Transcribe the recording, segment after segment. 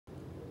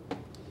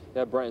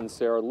Yeah, Brent and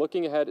Sarah,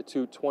 looking ahead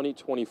to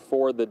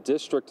 2024, the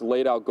district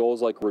laid out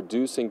goals like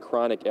reducing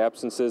chronic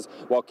absences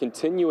while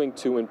continuing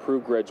to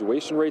improve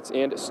graduation rates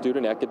and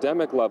student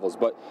academic levels.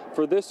 But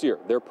for this year,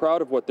 they're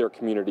proud of what their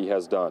community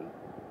has done.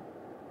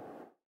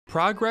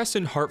 Progress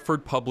in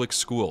Hartford Public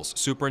Schools.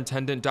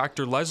 Superintendent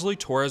Dr.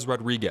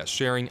 Torres-Rodriguez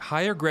sharing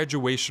higher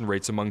graduation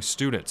rates among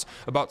students.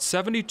 About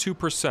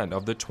 72%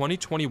 of the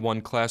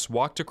 2021 class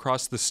walked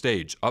across the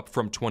stage, up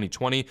from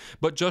 2020,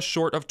 but just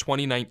short of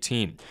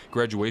 2019.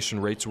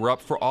 Graduation rates were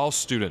up for all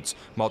students.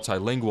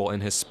 Multilingual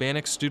and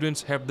Hispanic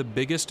students have the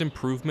biggest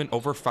improvement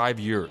over 5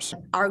 years.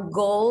 Our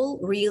goal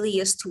really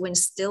is to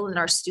instill in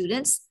our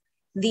students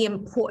the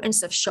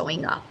importance of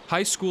showing up.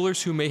 High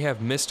schoolers who may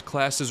have missed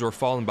classes or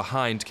fallen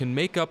behind can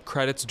make up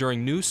credits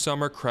during new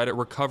summer credit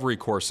recovery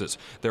courses.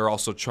 They're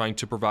also trying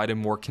to provide a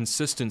more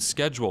consistent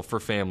schedule for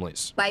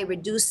families. By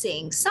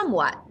reducing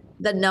somewhat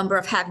the number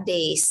of half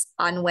days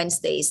on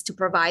Wednesdays to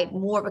provide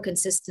more of a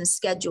consistent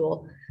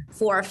schedule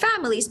for our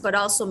families, but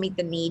also meet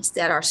the needs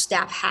that our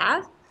staff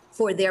have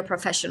for their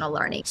professional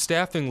learning.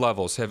 Staffing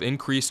levels have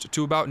increased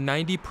to about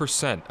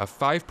 90%, a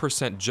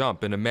 5%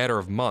 jump in a matter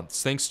of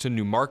months, thanks to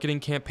new marketing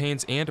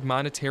campaigns and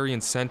monetary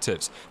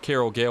incentives.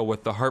 Carol Gale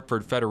with the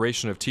Hartford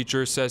Federation of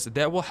Teachers says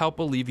that will help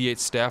alleviate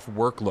staff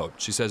workload.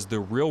 She says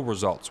the real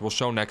results will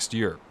show next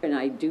year. And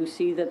I do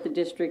see that the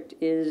district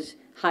is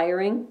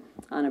hiring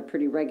on a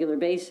pretty regular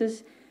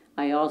basis.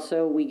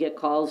 We get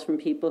calls from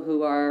people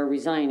who are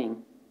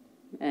resigning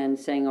and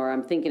saying, or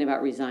I'm thinking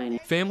about resigning.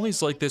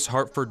 Families like this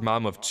Hartford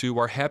mom of two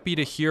are happy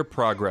to hear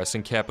progress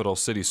in capital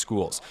city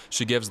schools.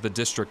 She gives the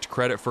district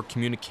credit for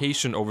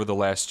communication over the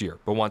last year,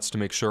 but wants to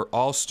make sure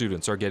all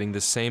students are getting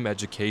the same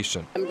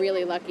education. I'm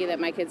really lucky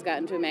that my kids got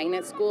into a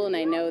magnet school, and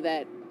I know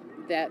that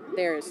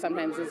there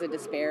sometimes is a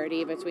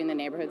disparity between the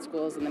neighborhood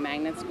schools and the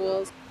magnet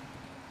schools.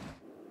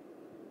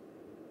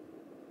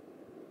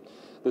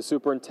 The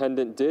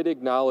superintendent did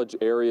acknowledge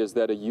areas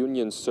that a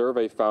union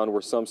survey found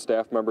where some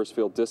staff members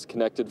feel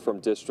disconnected from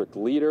district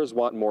leaders,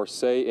 want more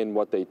say in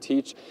what they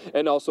teach,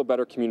 and also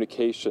better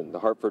communication. The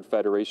Hartford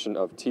Federation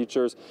of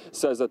Teachers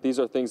says that these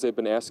are things they've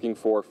been asking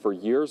for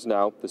years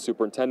now. The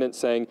superintendent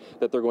saying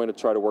that they're going to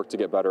try to work to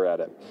get better at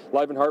it.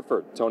 Live in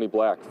Hartford, Tony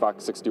Black,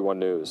 Fox 61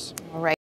 News. All right.